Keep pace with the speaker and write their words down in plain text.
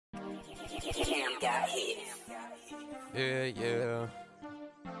Cam got hit.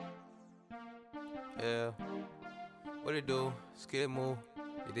 Yeah. What it do? Skid move,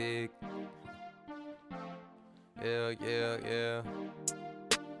 you dig? Yeah.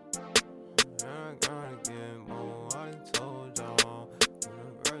 I'm gonna get more. I done told y'all.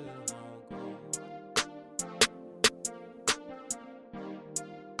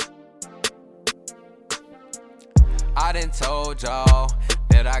 I done told y'all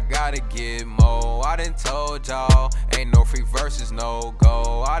that I gotta get more. I done told y'all ain't no free verses, no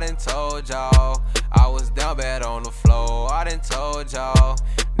go. I done told y'all I was down bad on the floor. I done told y'all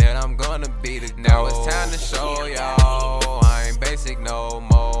that I'm gonna be the GOAT. Now it's time to show y'all I ain't basic no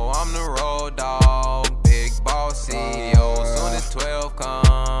more. I'm the road dog, big boss CEO. Soon as 12 come,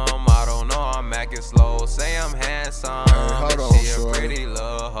 I don't know, I'm acting slow. Say I'm handsome, she a pretty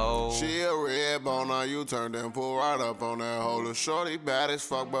little hoe. She a red bone, now you turned and pull right up on that hole. The shorty bad as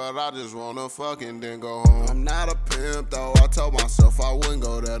fuck, but I just wanna fucking then go home. I'm not a pimp though, I told myself I wouldn't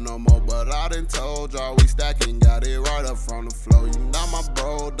go there no more. But I done told y'all we stacking, got it right up from the floor. You not my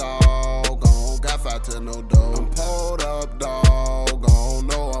bro dog, gon' got fat to no dough. I'm pulled up dog, gon'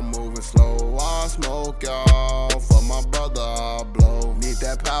 know I'm moving slow. I smoke y'all, for my brother I blow. Need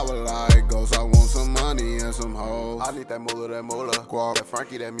that power like ghost, I want some money and some hoes. I need that Mula, Guap, that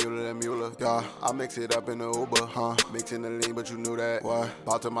Frankie, that Mula. Yeah, I mix it up in the Uber, mixing the lean, but you knew that. What?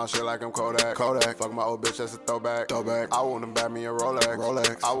 Bout to my shit like I'm Kodak. Fuck my old bitch, that's a throwback. I want to buy me a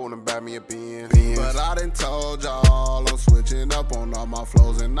Rolex. I want to buy me a Benz. But I done told y'all I'm switching up on all my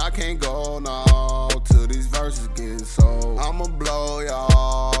flows, and I can't go now till these verses getting sold. I'ma blow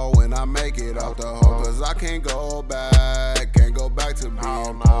y'all when I make it out the hole, cause I can't go back to being poor.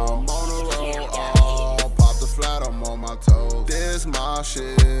 I'm on the road, pop the flat, I'm on my toes. This my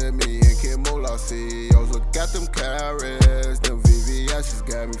shit, me and Kid Mula CEOs. Look at them carrots, them VVS's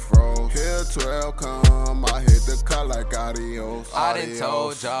got me froze. Here 12 come, I hit the cut like adios. I done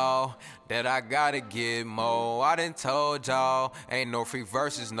told y'all that I gotta get more. I done told y'all ain't no free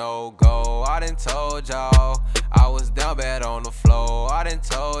verses, no go. I done told y'all I was down bad on the floor. I done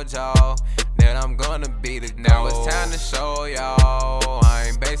told y'all that I'm gonna be the GOAT. Now it's time to show y'all I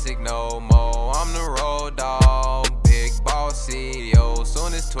ain't basic no more. I'm the road dog, big boss CEO.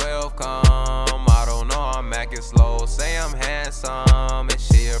 Soon as 12 come, I don't know, I'm acting slow. Say I'm handsome and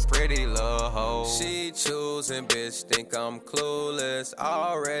she a pretty little hoe. She choosing, bitch, think I'm clueless.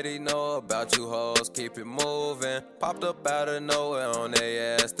 I already know about you hoes, keep it moving. Popped up out of nowhere on they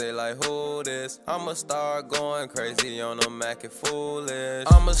ass, they like who this? I'ma start going crazy on them, acting foolish.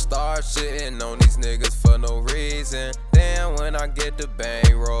 I'ma start shitting on these niggas for no reason. Then when I get the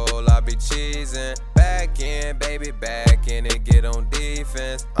bankroll, I be cheesing. Back in, baby, back in and get on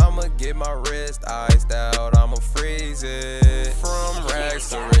defense. I'ma get my wrist iced out, I'ma freeze it. From rags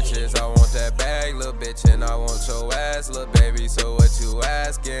to riches, I want that bag, little bitch, and I want your ass, little baby. So what you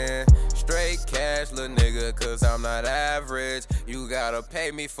asking? Straight cash, little nigga, cause I'm not average. You gotta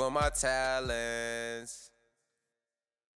pay me for my talents.